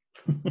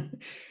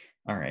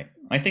 All right.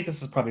 I think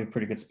this is probably a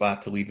pretty good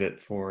spot to leave it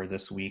for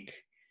this week.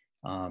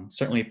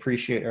 Certainly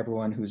appreciate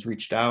everyone who's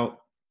reached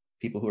out,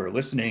 people who are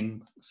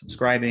listening,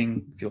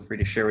 subscribing. Feel free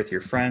to share with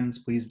your friends.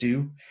 Please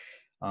do.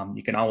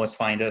 You can always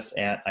find us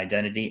at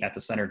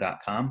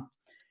identityatthecenter.com.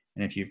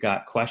 And if you've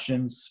got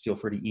questions, feel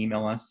free to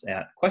email us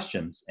at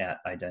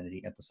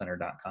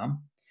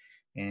questions@identityatthecenter.com.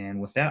 And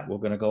with that, we're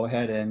going to go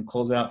ahead and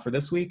close out for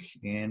this week,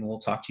 and we'll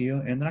talk to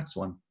you in the next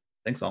one.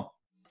 Thanks all.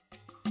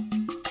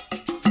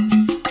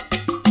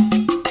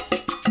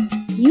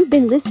 You've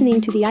been listening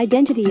to the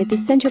Identity at the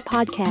Center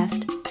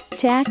podcast.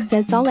 To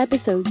access all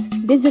episodes,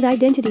 visit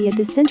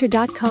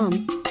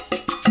identityatthecenter.com.